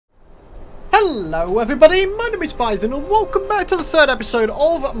Hello everybody, my name is Bison and welcome back to the third episode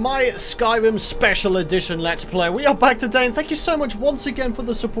of my Skyrim Special Edition Let's Play. We are back today and thank you so much once again for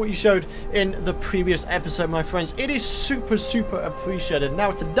the support you showed in the previous episode, my friends. It is super appreciated. Now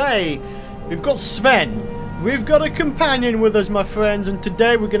today, we've got Sven. We've got a companion with us, my friends, and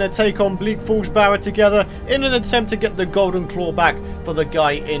today we're going to take on Bleak Falls Barrow together in an attempt to get the golden claw back for the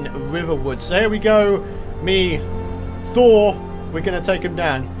guy in Riverwood. So here we go, me, Thor. We're going to take him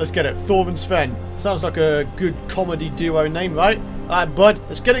down. Let's get it. Thor and Sven. Sounds like a good comedy duo name, right? Alright, bud.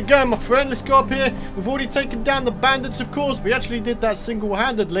 Let's get it going, my friend. Let's go up here. We've already taken down the bandits, of course. We actually did that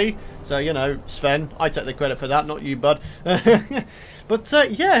single-handedly. So, you know, Sven, I take the credit for that, not you, bud. But,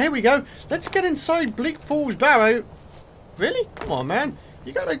 yeah, here we go. Let's get inside Bleak Falls Barrow. Really? Come on, man.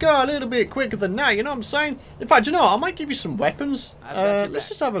 You gotta go a little bit quicker than that, you know what I'm saying? In fact, you know what? I might give you some weapons. Let's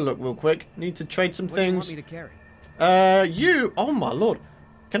just have a look real quick. Need to trade some things. What do you want me to carry? Oh my lord.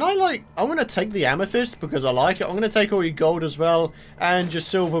 Can I, like, I'm going to take the amethyst because I like it. I'm going to take all your gold as well. And your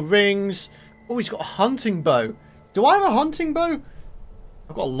silver rings. Oh, he's got a hunting bow. Do I have a hunting bow?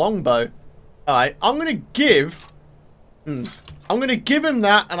 I've got a long bow. Alright, I'm going to give... I'm going to give him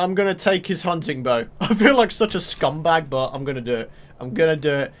that and I'm going to take his hunting bow. I feel like such a scumbag, but I'm going to do it. I'm going to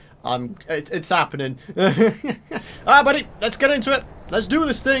do it. It's happening. Alright, buddy. Let's get into it. Let's do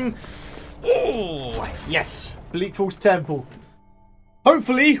this thing. Oh, yes. Bleak Falls Temple.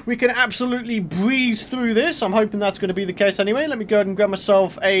 Hopefully, we can absolutely breeze through this. I'm hoping that's going to be the case anyway. Let me go ahead and grab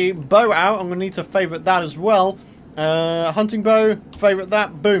myself a bow out. I'm going to need to favourite that as well. Hunting bow, favourite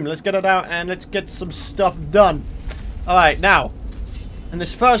that. Boom, let's get it out and let's get some stuff done. Alright, now, in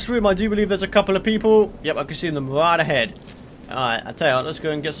this first room, I do believe there's a couple of people. Yep, I can see them right ahead. Alright, I tell you what, let's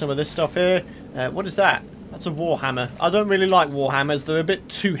go and get some of this stuff here. What is that? That's a warhammer. I don't really like warhammers. They're a bit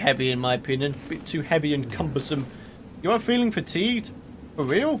too heavy in my opinion. A bit too heavy and cumbersome. You are feeling fatigued? For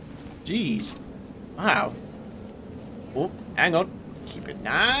real? Jeez. Wow. Oh, hang on. Keep it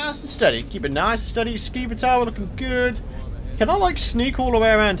nice and steady. Keep it nice and steady. Skeever tower looking good. Can I like sneak all the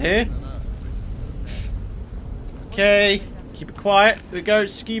way around here? Okay. Keep it quiet. Here we go.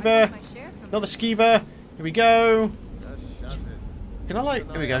 Skeever. Another skeever. Here we go. Can I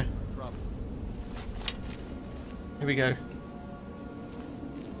like... Here we go. Here we go.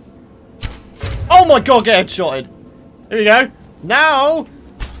 Oh my god, get headshotted. Here we go. Now,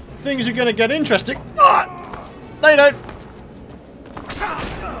 things are going to get interesting. Ah, they don't.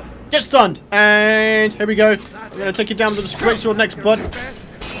 Get stunned. And here we go. We're going to take you down with this great sword next, bud.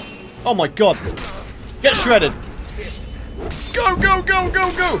 Oh my god. Get shredded. Go, go, go,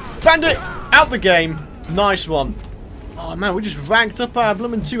 go, go. Bandit, out the game. Nice one. Oh man, we just ranked up our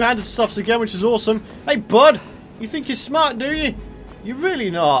blooming two-handed stuffs again, which is awesome. Hey, bud. You think you're smart, do you? You're really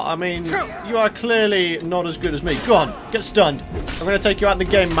not. I mean, you are clearly not as good as me. Go on, get stunned. I'm going to take you out of the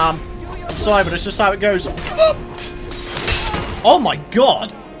game, ma'am. I'm sorry, but it's just how it goes. Oh my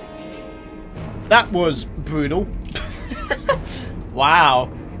god. That was brutal.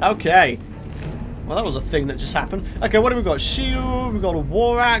 Wow. Okay. Well, that was a thing that just happened. Okay, what have we got? Shield, we've got a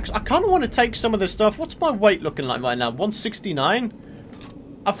war axe. I kind of want to take some of this stuff. What's my weight looking like right now? 169?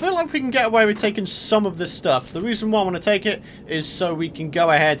 I feel like we can get away with taking some of this stuff. The reason why I want to take it is so we can go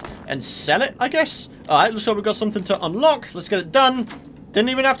ahead and sell it, I guess. Alright, looks like we've got something to unlock. Let's get it done. Didn't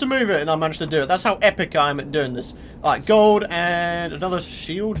even have to move it and I managed to do it. That's how epic I am at doing this. Alright, gold and another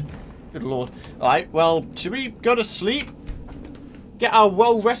shield. Good lord. Alright, well, should we go to sleep? Get our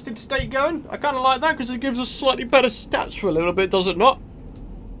well-rested state going? I kind of like that because it gives us slightly better stats for a little bit, does it not?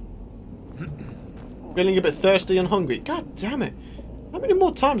 Feeling a bit thirsty and hungry. God damn it. How many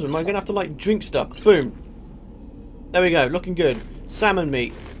more times am I going to have to, like, drink stuff? Boom. There we go. Looking good. Salmon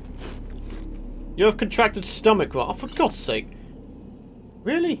meat. You have contracted stomach rot. Oh, for God's sake.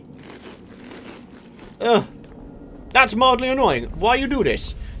 Really? Ugh. That's mildly annoying. Why you do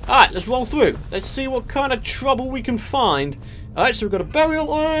this? Alright, let's roll through. Let's see what kind of trouble we can find. Alright, so we've got a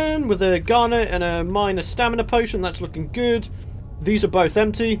burial urn with a garnet and a minor stamina potion. That's looking good. These are both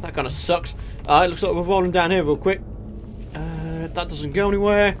empty. That kind of sucks. Alright, looks like we're rolling down here real quick. That doesn't go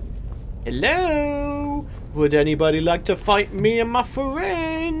anywhere. Hello? Would anybody like to fight me and my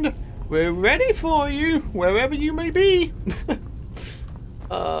friend? We're ready for you, wherever you may be.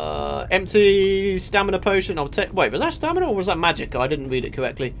 Empty stamina potion. I'll take. Wait, was that stamina or was that magic? I didn't read it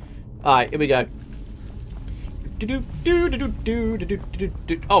correctly. Alright, here we go.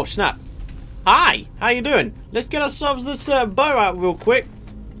 Oh, snap. Hi, how you doing? Let's get ourselves this bow out real quick.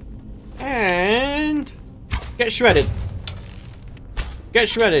 And get shredded. Get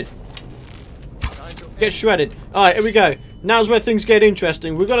shredded. Get shredded. Alright, here we go. Now's where things get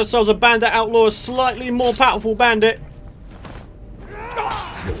interesting. We've got ourselves a bandit outlaw, a slightly more powerful bandit.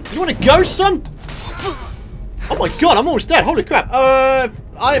 You want to go, son? Oh my god, I'm almost dead. Holy crap.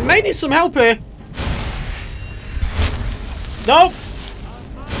 I may need some help here. Nope.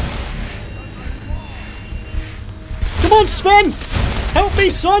 Come on, Sven. Help me,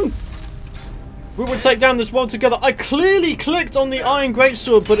 son. We will take down this world together. I clearly clicked on the iron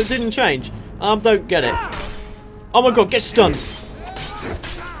greatsword, but it didn't change. Don't get it. Oh my god, get stunned.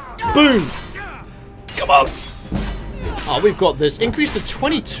 Boom. Come on. Oh, we've got this. Increased to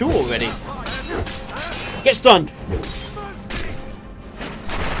 22 already. Get stunned.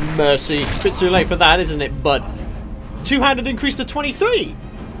 Mercy. A bit too late for that, isn't it, bud? Two-handed increase to 23.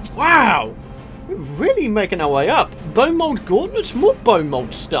 Wow. We're really making our way up. Bone mold gauntlets. More bone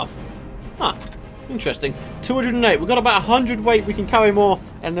mold stuff. Huh. Interesting. 208. We've got about 100 weight. We can carry more,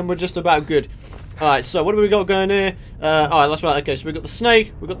 and then we're just about good. Alright, so what have we got going here? Alright, that's right. Okay, so we've got the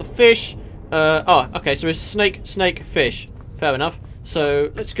snake. We've got the fish. Oh, okay, so it's snake, snake, fish. Fair enough.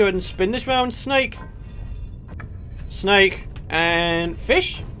 So let's go ahead and spin this round. Snake. Snake. And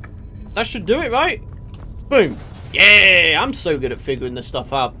fish. That should do it, right? Boom. Yeah, I'm so good at figuring this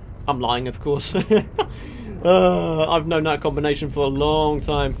stuff out. I'm lying, of course. I've known that combination for a long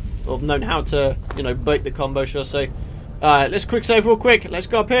time. Or I've known how to, you know, break the combo, shall I say. Alright, let's quick save real quick. Let's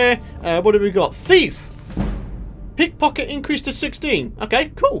go up here. What have we got? Thief. Pickpocket increased to 16.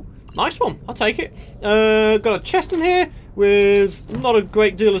 Okay, cool. Nice one. I'll take it. Got a chest in here with not a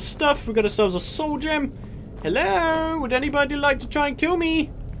great deal of stuff. We've got ourselves a soul gem. Hello? Would anybody like to try and kill me?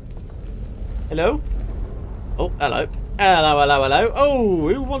 Hello? Oh, hello. Hello, hello, hello. Oh,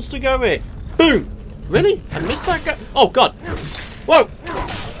 who wants to go here? Boom. Really? I missed that guy. Oh, God. Whoa.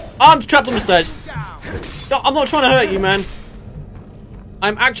 I'm trapped on the stairs. No, I'm not trying to hurt you, man.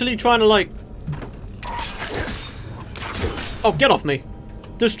 I'm actually trying to, like... Oh, get off me.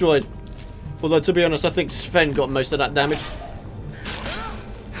 Destroyed. Although, to be honest, I think Sven got most of that damage.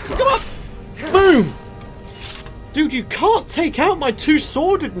 Come on! Boom! Dude, you can't take out my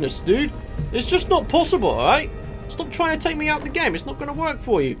two-swordedness, dude. It's just not possible, alright? Stop trying to take me out the game. It's not going to work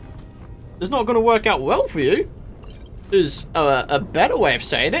for you. It's not going to work out well for you. There's a better way of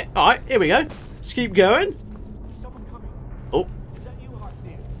saying it. Alright, here we go. Let's keep going. Oh.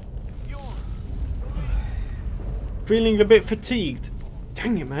 Feeling a bit fatigued.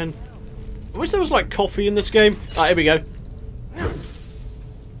 Dang it, man. I wish there was like coffee in this game. Alright, here we go.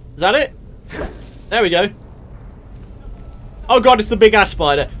 Is that it? There we go. Oh god, it's the big ass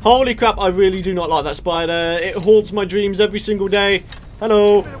spider. Holy crap, I really do not like that spider. It haunts my dreams every single day.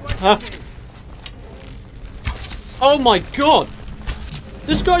 Hello. Huh? Oh my god.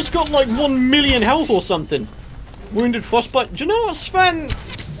 This guy's got like 1 million health or something. Wounded frostbite. Do you know what, Sven?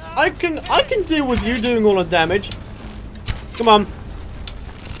 I can deal with you doing all the damage. Come on.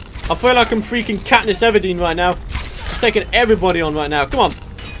 I feel like I'm freaking Katniss Everdeen right now. I'm taking everybody on right now. Come on.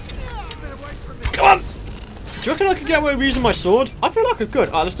 Come on. Do you reckon I could get away with using my sword? I feel like I could.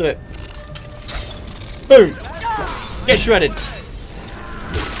 Alright, let's do it. Boom. Get shredded.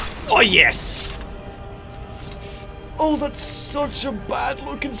 Oh, yes. Oh, that's such a bad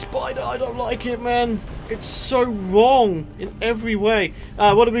looking spider. I don't like it, man. It's so wrong in every way.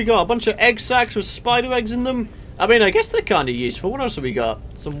 What have we got? A bunch of egg sacs with spider eggs in them. I mean, I guess they're kind of useful. What else have we got?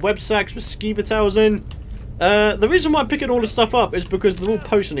 Some web sacs with skeever tails in. The reason why I'm picking all this stuff up is because they're all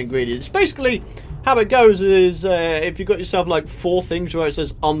potion ingredients. Basically, how it goes is if you've got yourself like 4 things where it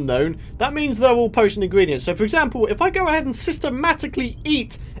says unknown, that means they're all potion ingredients. So, for example, if I go ahead and systematically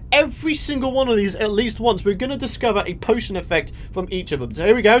eat every single one of these at least once, we're going to discover a potion effect from each of them. So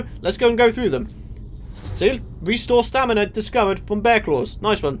here we go. Let's go and go through them. See? Restore stamina discovered from bear claws.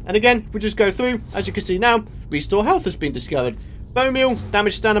 Nice one. And again, if we just go through, as you can see now, restore health has been discovered. Bone meal,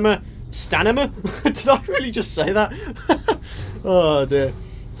 damage stamina. Stamina? Did I really just say that? Oh dear.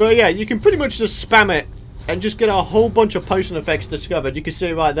 But yeah, you can pretty much just spam it and just get a whole bunch of potion effects discovered. You can see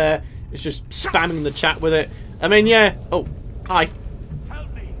it right there. It's just spamming the chat with it. I mean, yeah. Oh, hi.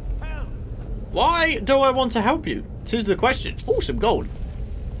 Why do I want to help you? 'Tis the question. Oh, some gold.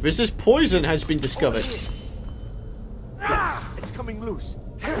 Resist poison has been discovered. It's coming loose.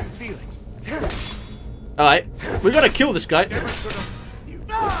 I feel it. Alright, we gotta kill this guy.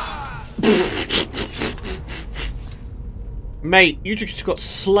 Mate, you just got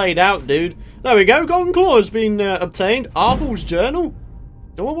slayed out, dude. There we go. Golden Claw has been obtained. Arvel's journal?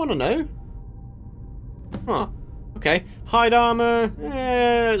 Do I want to know? Huh. Okay. Hide armor,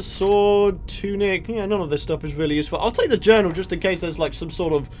 sword, tunic. Yeah, none of this stuff is really useful. I'll take the journal just in case there's like some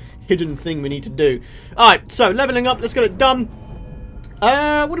sort of hidden thing we need to do. Alright, so leveling up. Let's get it done.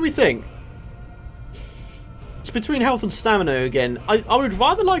 What do we think? It's between health and stamina again. I would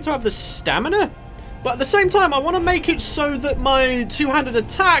rather like to have the stamina, But at the same time, I want to make it so that my two-handed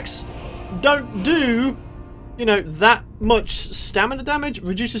attacks don't do, you know, that much stamina damage.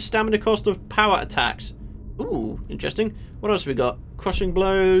 Reduces stamina cost of power attacks. Ooh, interesting. What else have we got? Crushing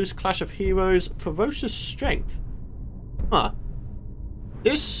blows, clash of heroes, ferocious strength. Huh.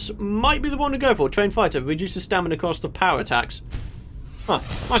 This might be the one to go for. Trained fighter reduces stamina cost of power attacks. Huh,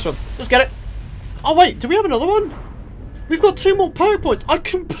 nice one. Let's get it. Oh wait, do we have another one? We've got 2 more perk points. I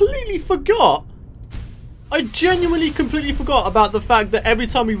completely forgot. I genuinely completely forgot about the fact that every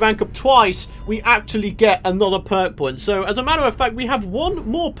time we rank up twice, we actually get another perk point. So as a matter of fact, we have 1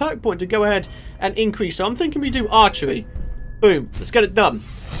 more perk point to go ahead and increase. So I'm thinking we do archery. Boom, let's get it done.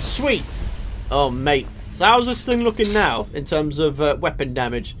 Sweet. Oh mate. So how's this thing looking now in terms of weapon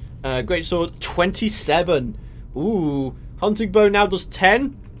damage? Greatsword 27. Ooh. Hunting bow now does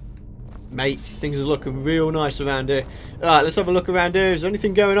 10. Mate, things are looking real nice around here. Alright, let's have a look around here. Is there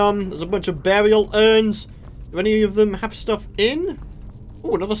anything going on? There's a bunch of burial urns. Do any of them have stuff in?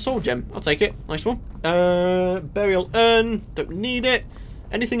 Oh, another soul gem. I'll take it. Nice one. Burial urn. Don't need it.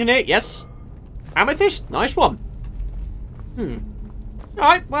 Anything in here? Yes. Amethyst. Nice one.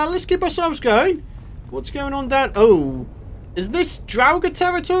 Alright, well, let's keep ourselves going. What's going on down? Oh, is this Draugr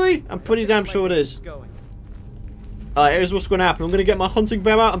territory? I'm pretty damn sure it is. Alright, here's what's going to happen. I'm going to get my hunting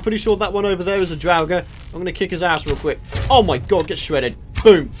bow out. I'm pretty sure that one over there is a Draugr. I'm going to kick his ass real quick. Oh my god, get shredded.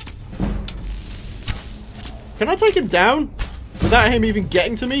 Boom. Can I take him down without him even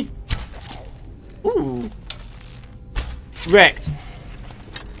getting to me? Ooh. Wrecked.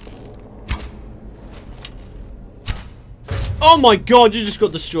 Oh my god, you just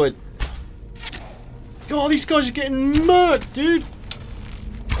got destroyed. God, these guys are getting murked, dude.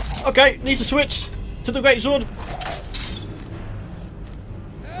 Okay, need to switch to the greatsword.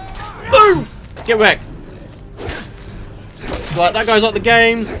 Boom! Get wrecked. Right, that guy's out the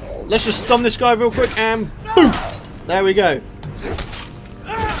game. Let's just stun this guy real quick and boom! There we go.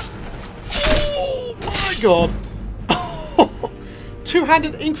 Oh my god.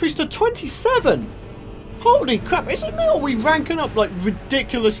 Two-handed increase to 27. Holy crap, is it me or are we ranking up like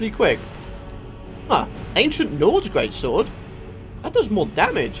ridiculously quick? Huh, Ancient Nord's greatsword. That does more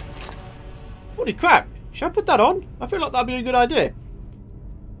damage. Holy crap, should I put that on? I feel like that'd be a good idea.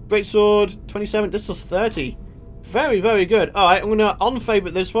 Greatsword, 27, this does 30. Very, very good. Alright, I'm gonna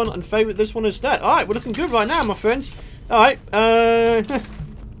unfavorite this one and favorite this one instead. Alright, we're looking good right now, my friends. Alright,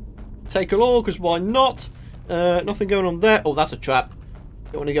 take a all, because why not? Nothing going on there. Oh, that's a trap.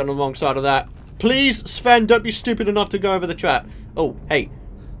 Don't want to get on the wrong side of that. Please, Sven, don't be stupid enough to go over the trap. Oh, hey.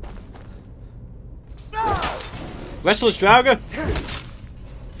 Restless Draugr.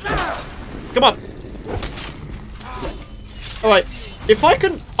 Come on. Alright, if I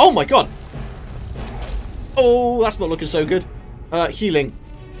can... Oh my god. Oh, that's not looking so good. Healing.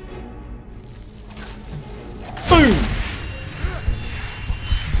 Boom.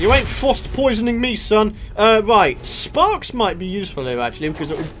 You ain't frost poisoning me, son. Right. Sparks might be useful here, actually,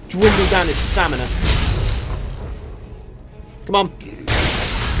 because it will dwindle down his stamina. Come on.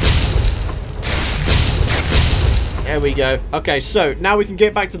 There we go. Okay, so now we can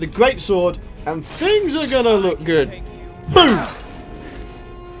get back to the greatsword, and things are gonna look good. Boom!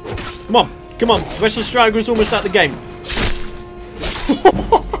 Come on. Come on. Restless Draugr is almost out the game.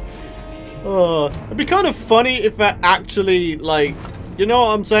 Oh, it'd be kind of funny if that actually, like... You know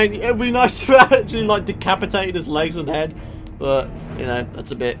what I'm saying? It'd be nice if it actually like decapitated his legs and head, but you know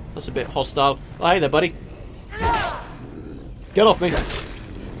that's a bit hostile. Oh, hey there, buddy. Get off me!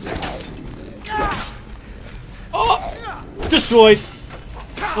 Oh, destroyed.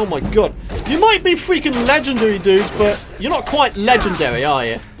 Oh my god! You might be freaking legendary, dudes, but you're not quite legendary, are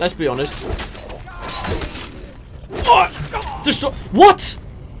you? Let's be honest. Oh, destroy. What?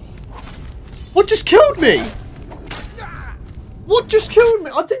 What just killed me? What just killed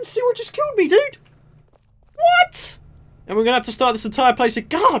me? I didn't see what just killed me, dude. What? And we're gonna have to start this entire place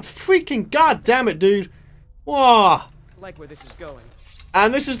again. God, freaking god damn it, dude. Wow. Like where this is going.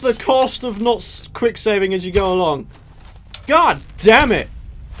 And this is the cost of not quick saving as you go along. God damn it.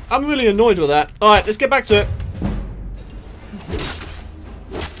 I'm really annoyed with that. Alright, let's get back to it.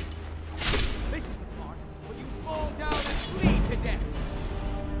 This is the part where you fall down and bleed to death.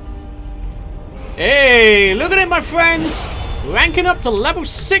 Hey, look at it, my friends. Ranking up to level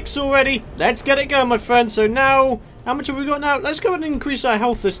 6 already. Let's get it going, my friends. So now, how much have we got now? Let's go ahead and increase our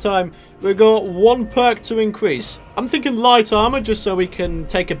health this time. We've got 1 perk to increase. I'm thinking light armor, just so we can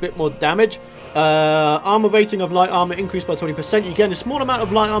take a bit more damage. Armor rating of light armor increased by 20%. You gain a small amount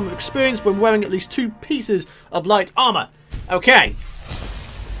of light armor experience when wearing at least 2 pieces of light armor. Okay.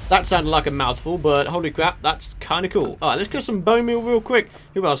 That sounded like a mouthful, but holy crap, that's kind of cool. Alright, let's get some bone meal real quick.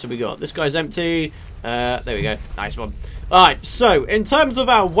 Who else have we got? This guy's empty. There we go. Nice one. Alright, so, in terms of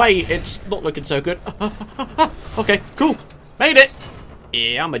our weight, it's not looking so good. Okay, cool. Made it.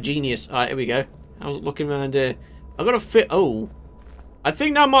 Yeah, I'm a genius. Alright, here we go. How's it looking around here? I've got to fit... Oh. I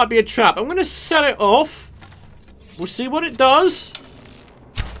think that might be a trap. I'm going to set it off. We'll see what it does.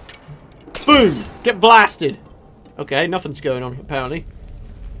 Boom. Get blasted. Okay, nothing's going on, apparently.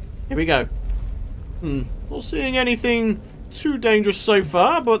 Here we go. Not seeing anything too dangerous so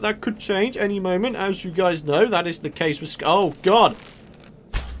far, but that could change any moment. As you guys know, that is the case with... Oh, God.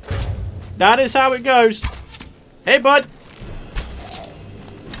 That is how it goes. Hey, bud.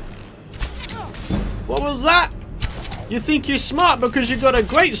 What was that? You think you're smart because you got a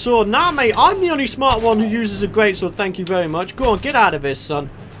greatsword? Nah, mate, I'm the only smart one who uses a greatsword. Thank you very much. Go on, get out of here, son.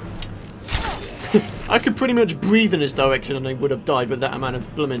 I could pretty much breathe in his direction and they would have died with that amount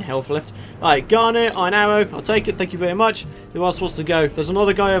of blooming health left. Alright, garnet, iron arrow. I'll take it. Thank you very much. Who else wants to go? There's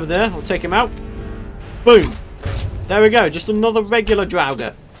another guy over there. I'll take him out. Boom. There we go. Just another regular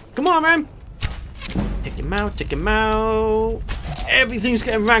Draugr. Come on, man. Take him out. Take him out. Everything's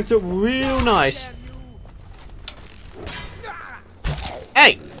getting ranked up real nice.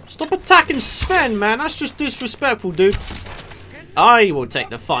 Hey, stop attacking Sven, man. That's just disrespectful, dude. I will take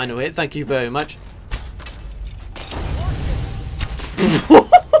the final hit. Thank you very much.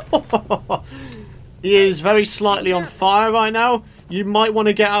 He is very slightly on fire right now. You might want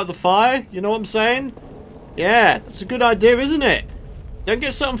to get out of the fire. You know what I'm saying? Yeah, that's a good idea, isn't it? Don't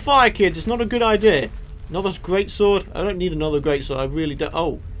get set on fire, kids. It's not a good idea. Another greatsword. I don't need another greatsword. I really don't.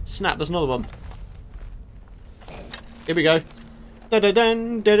 Oh, snap. There's another one. Here we go. Oh god,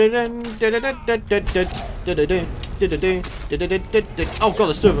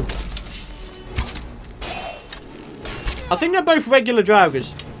 there's two of them. I think they're both regular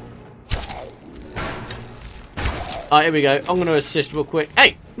Draugrs. Alright, here we go. I'm going to assist real quick.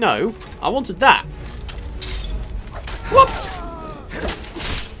 Hey, no, I wanted that. What?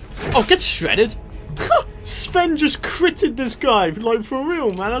 Oh, get shredded. Sven just critted this guy. Like, for real,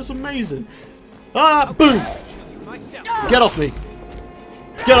 man. That's amazing. Ah, boom. Get off me.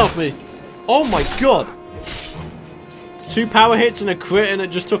 Get off me. Oh my god. 2 power hits and a crit and it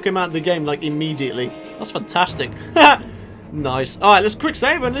just took him out of the game like immediately. That's fantastic. Nice. Alright, let's quick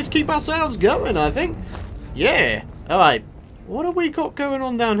save and let's keep ourselves going, I think. Yeah. Alright. What have we got going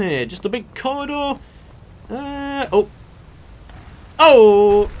on down here? Just a big corridor. Oh.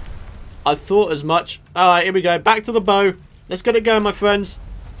 Oh. I thought as much. Alright, here we go. Back to the bow. Let's get it going, my friends.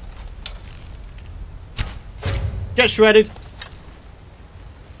 Get shredded.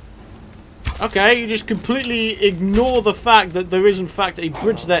 Okay, you just completely ignore the fact that there is in fact a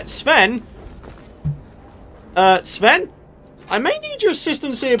bridge there. Sven? Sven? I may need your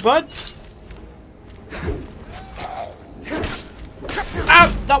assistance here, bud. Ow!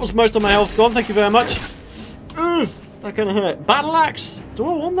 That was most of my health gone, thank you very much. Ugh, that kind of hurt. Battle axe? Do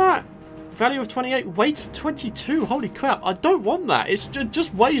I want that? Value of 28, weight of 22. Holy crap, I don't want that. It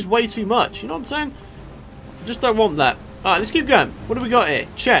just weighs way too much. You know what I'm saying? I just don't want that. Alright, let's keep going. What do we got here?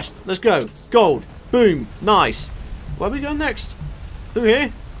 Chest. Let's go. Gold. Boom. Nice. Where are we going next? Through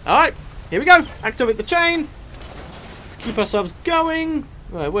here. Alright. Here we go. Activate the chain. Let's keep ourselves going.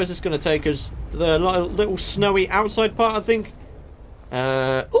 Right, where's this going to take us? To the little snowy outside part, I think.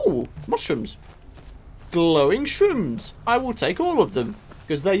 Ooh. Mushrooms. Glowing shrooms. I will take all of them.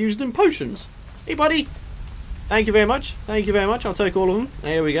 Because they're used in potions. Hey, buddy. Thank you very much. Thank you very much. I'll take all of them.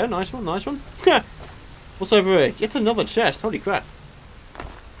 There we go. Nice one. Nice one. What's over here? Yet another chest. Holy crap.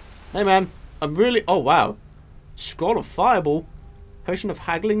 Hey, man. I'm really... Oh, wow. Scroll of Fireball. Potion of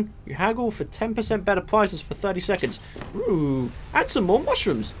Haggling. You haggle for 10% better prices for 30 seconds. Ooh. And some more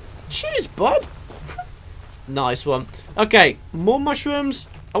mushrooms. Cheers, bud. Nice one. Okay. More mushrooms.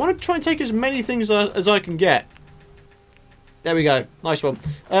 I want to try and take as many things as I can get. There we go. Nice one.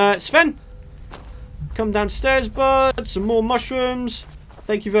 Sven. Come downstairs, bud. Some more mushrooms.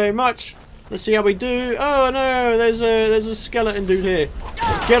 Thank you very much. Let's see how we do. Oh no, there's a skeleton dude here.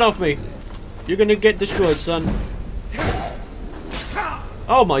 Get off me. You're gonna get destroyed, son.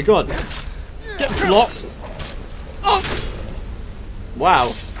 Oh my god. Get blocked. Oh.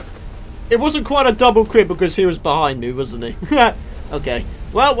 Wow. It wasn't quite a double crit because he was behind me, wasn't he? Okay.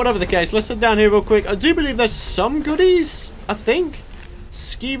 Well, whatever the case, let's head down here real quick. I do believe there's some goodies, I think.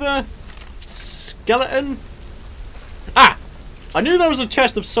 Skeever. Skeleton. Ah! I knew there was a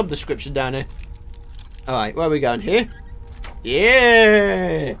chest of some description down here. Alright, where are we going? Here?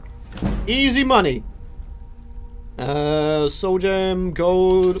 Yeah! Easy money. Soul gem,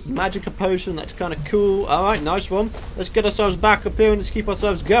 gold, magicka potion. That's kind of cool. Alright, nice one. Let's get ourselves back up here and let's keep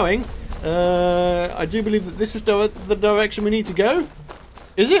ourselves going. I do believe that this is the direction we need to go.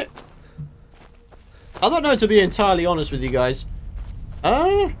 Is it? I don't know, to be entirely honest with you guys.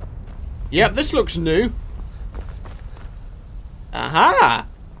 Yep, this looks new. Aha!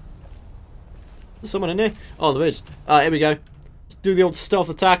 There's someone in here? Oh, there is. Alright, here we go. Let's do the old stealth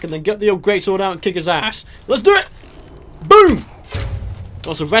attack and then get the old greatsword out and kick his ass. Let's do it! Boom!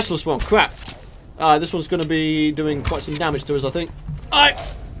 Oh, it's a restless one. Crap. This one's going to be doing quite some damage to us, I think. Alright!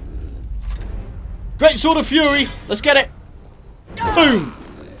 Greatsword of Fury! Let's get it! Boom!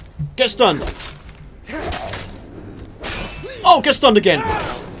 Get stunned. Oh, get stunned again.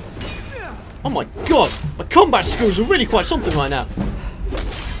 Oh my god. My combat skills are really quite something right now.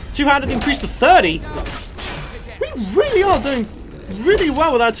 Two-handed increase to 30. We really are doing really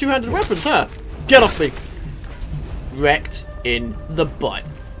well with our two-handed weapons, huh? Get off me. Wrecked in the butt.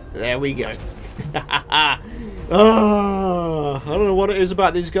 There we go. Oh, I don't know what it is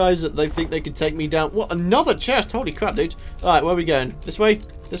about these guys that they think they can take me down. What? Another chest? Holy crap, dude. Alright, where are we going? This way?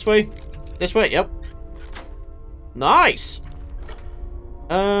 This way? This way? Yep. Nice.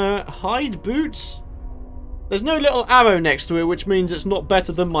 Hide boots. There's no little arrow next to it, which means it's not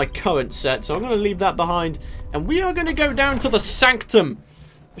better than my current set. So I'm going to leave that behind. And we are going to go down to the Sanctum.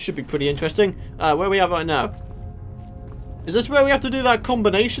 This should be pretty interesting. Where are we at right now? Is this where we have to do that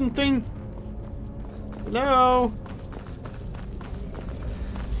combination thing? No.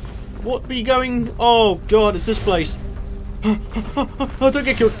 What be going? Oh god, it's this place. Oh, don't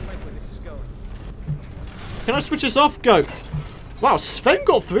get killed. Can I switch this off? Go. Wow, Sven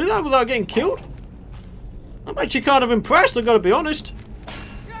got through that without getting killed? I'm actually kind of impressed, I've got to be honest.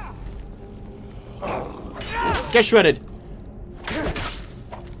 Get shredded.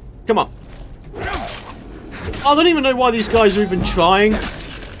 Come on. I don't even know why these guys are even trying.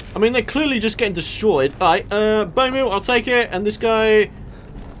 I mean, they're clearly just getting destroyed. Alright, bone meal, I'll take it. And this guy...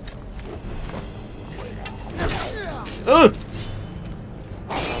 Ugh!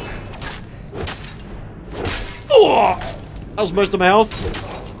 Oh! That was most of my health.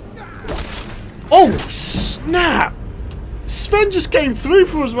 Oh, snap! Sven just came through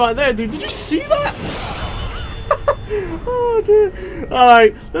for us right there, dude. Did you see that? Oh, dude.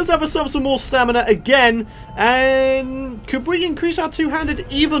 Alright, let's have ourselves some more stamina again. And could we increase our two-handed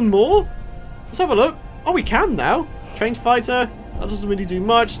even more? Let's have a look. Oh, we can now. Trained fighter. That doesn't really do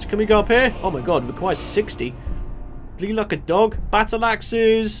much. Can we go up here? Oh my god, requires 60. Bleed like a dog. Battle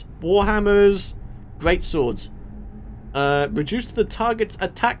axes. Warhammers. Great swords. Reduce the target's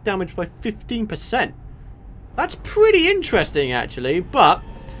attack damage by 15%. That's pretty interesting, actually. But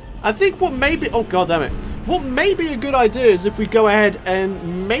I think what may be... Oh, god damn it. What may be a good idea is if we go ahead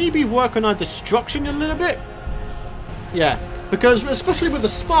and maybe work on our destruction a little bit. Yeah. Because, especially with the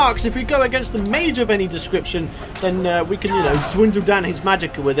sparks, if we go against the mage of any description, then we can, you know, dwindle down his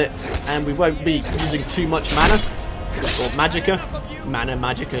magicka with it. And we won't be using too much mana. Or magicka. Mana,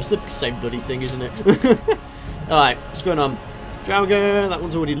 magicka. It's the same bloody thing, isn't it? Alright, what's going on? Draugr, that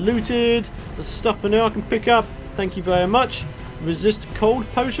one's already looted. There's stuff in there I can pick up. Thank you very much. Resist cold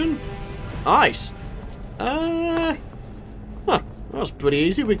potion. Nice. Huh, that was pretty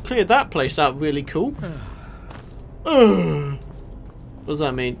easy. We cleared that place out really cool. What does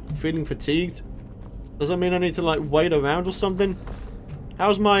that mean? Feeling fatigued? Does that mean I need to like wait around or something?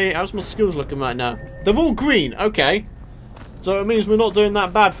 How's my skills looking right now? They're all green, okay. So it means we're not doing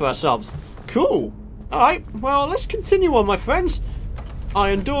that bad for ourselves. Cool. Alright, well, let's continue on, my friends.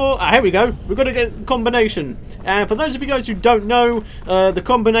 Iron door. Here we go. We've got to get a combination. And for those of you guys who don't know, the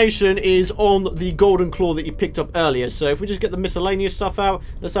combination is on the golden claw that you picked up earlier. So if we just get the miscellaneous stuff out,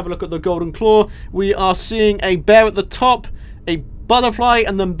 let's have a look at the golden claw. We are seeing a bear at the top, a butterfly,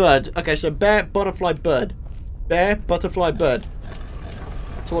 and then bird. Okay, so bear, butterfly, bird. Bear, butterfly, bird.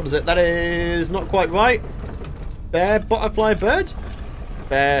 So what is it? That is not quite right. Bear, butterfly, bird.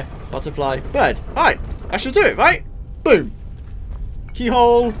 Bear, butterfly, bird. Alright, I should do it, right? Boom.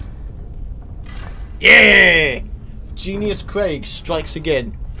 Keyhole. Yeah! Genius Craig strikes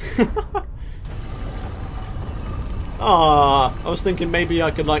again. I was thinking maybe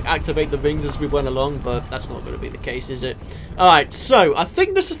I could like activate the rings as we went along, but that's not going to be the case, is it? Alright, so I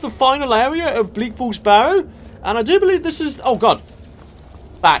think this is the final area of Bleak Falls Barrow, and I do believe this is... Oh god.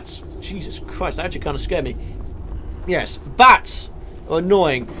 Bats. Jesus Christ, that actually kind of scared me. Yes, bats are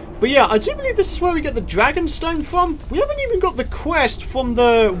annoying. But yeah, I do believe this is where we get the dragon stone from. We haven't even got the quest from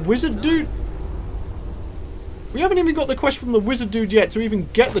the wizard dude. We haven't even got the quest from the wizard dude yet to even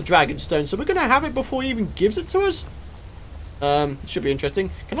get the dragon stone. So we're going to have it before he even gives it to us. Should be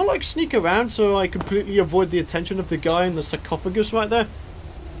interesting. Can I like sneak around so I completely avoid the attention of the guy in the sarcophagus right there?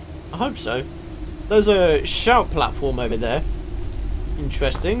 I hope so. There's a shout platform over there.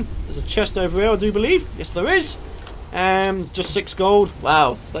 Interesting. There's a chest over here, I do believe. Yes, there is. Just 6 gold.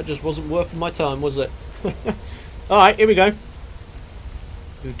 Wow, that just wasn't worth my time, was it? Alright, here we go.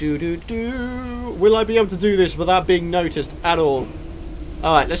 Will I be able to do this without being noticed at all?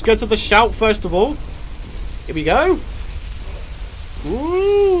 Alright, let's go to the shout first of all. Here we go.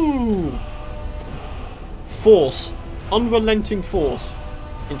 Ooh. Force. Unrelenting force.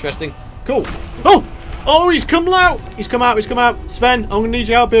 Interesting. Cool. Oh! Oh, he's come out! He's come out, he's come out. Sven, I'm gonna need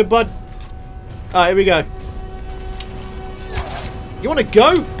your help here, bud. Alright, here we go. You wanna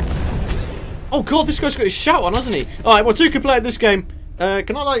go? Oh god, this guy's got his shout on, hasn't he? Alright, well, 2 can play at this game.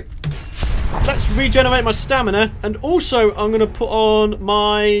 Can I, like... Let's regenerate my stamina. And also, I'm gonna put on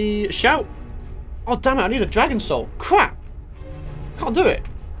my shout. Oh, damn it, I need a dragon soul. Crap! Can't do it.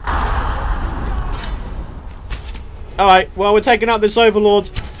 Alright, well, we're taking out this overlord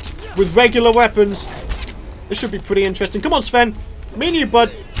with regular weapons. This should be pretty interesting. Come on, Sven. Me and you,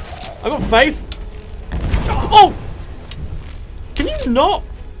 bud. I got faith. Oh! Can you not?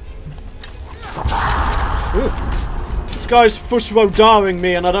 Ooh. This guy's fuss-rodaring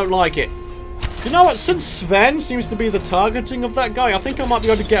me and I don't like it. You know what? Since Sven seems to be the targeting of that guy, I think I might be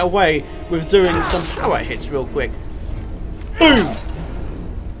able to get away with doing some power hits real quick. Boom!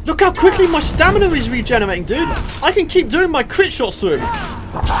 Look how quickly my stamina is regenerating, dude. I can keep doing my crit shots to him.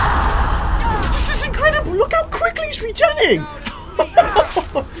 This is incredible. Look how quickly he's regenerating.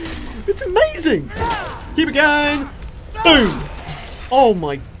 It's amazing. Keep it going. Boom. Oh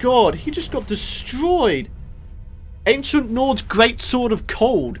my god. He just got destroyed. Ancient Nord's Great Sword of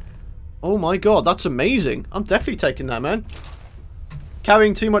Cold. Oh my god. That's amazing. I'm definitely taking that, man.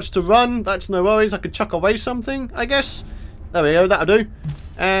 Carrying too much to run. That's no worries. I could chuck away something, I guess. There we go, that'll do.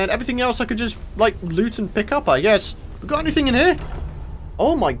 And everything else I could just, like, loot and pick up, I guess. We got anything in here?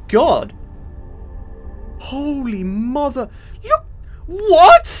 Oh my god. Holy mother. Look.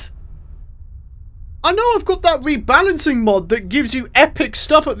 What? I know I've got that rebalancing mod that gives you epic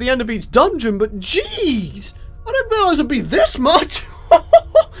stuff at the end of each dungeon, but jeez. I didn't realise it'd be this much.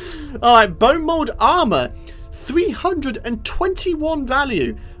 Alright, bone mold armor. 321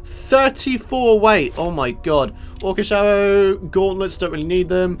 value. 34 weight. Oh my god. Orcish arrow, gauntlets, don't really need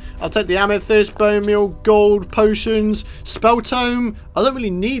them. I'll take the amethyst, bone meal, gold, potions, spell tome. I don't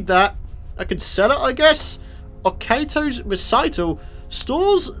really need that. I could sell it, I guess. Okato's recital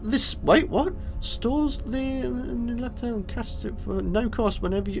stores this. Wait, what? Stores the left hand and cast it for no cost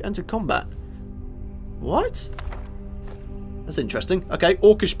whenever you enter combat. What? That's interesting. Okay,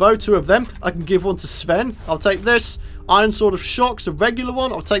 Orcish bow, 2 of them. I can give one to Sven. I'll take this. Iron Sword of Shocks, a regular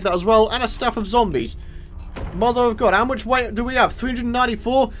one. I'll take that as well. And a Staff of Zombies. Mother of God, how much weight do we have?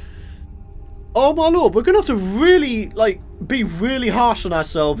 394? Oh my lord, we're going to have to really, like, be really harsh on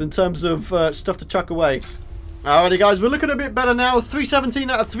ourselves in terms of stuff to chuck away. Alrighty guys, we're looking a bit better now.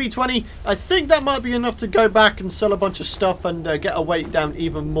 317 out of 320. I think that might be enough to go back and sell a bunch of stuff and get our weight down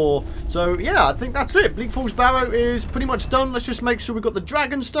even more. So yeah, I think that's it. Bleak Falls Barrow is pretty much done. Let's just make sure we've got the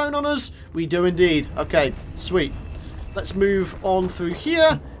dragon stone on us. We do indeed. Okay, sweet. Let's move on through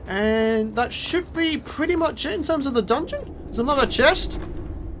here. And that should be pretty much it in terms of the dungeon. There's another chest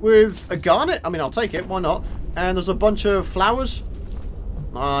with a garnet. I mean, I'll take it. Why not? And there's a bunch of flowers.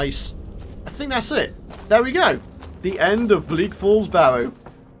 Nice. I think that's it. There we go. The end of Bleak Falls Barrow.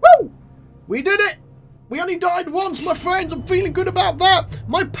 Woo! We did it! We only died once, my friends. I'm feeling good about that.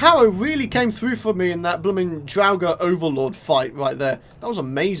 My power really came through for me in that blooming Draugr Overlord fight right there. That was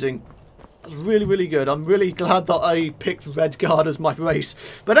amazing. That was really, really good. I'm really glad that I picked Redguard as my race.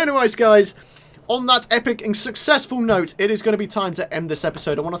 But anyways, guys, on that epic and successful note, it is going to be time to end this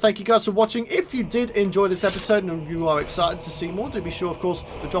episode. I want to thank you guys for watching. If you did enjoy this episode and you are excited to see more, do be sure, of course,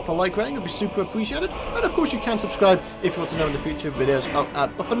 to drop a like rating. It would be super appreciated. And, of course, you can subscribe if you want to know in the future videos I'll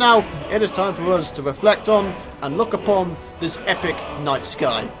add. But for now, it is time for us to reflect on and look upon this epic night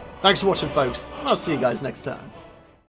sky. Thanks for watching, folks. And I'll see you guys next time.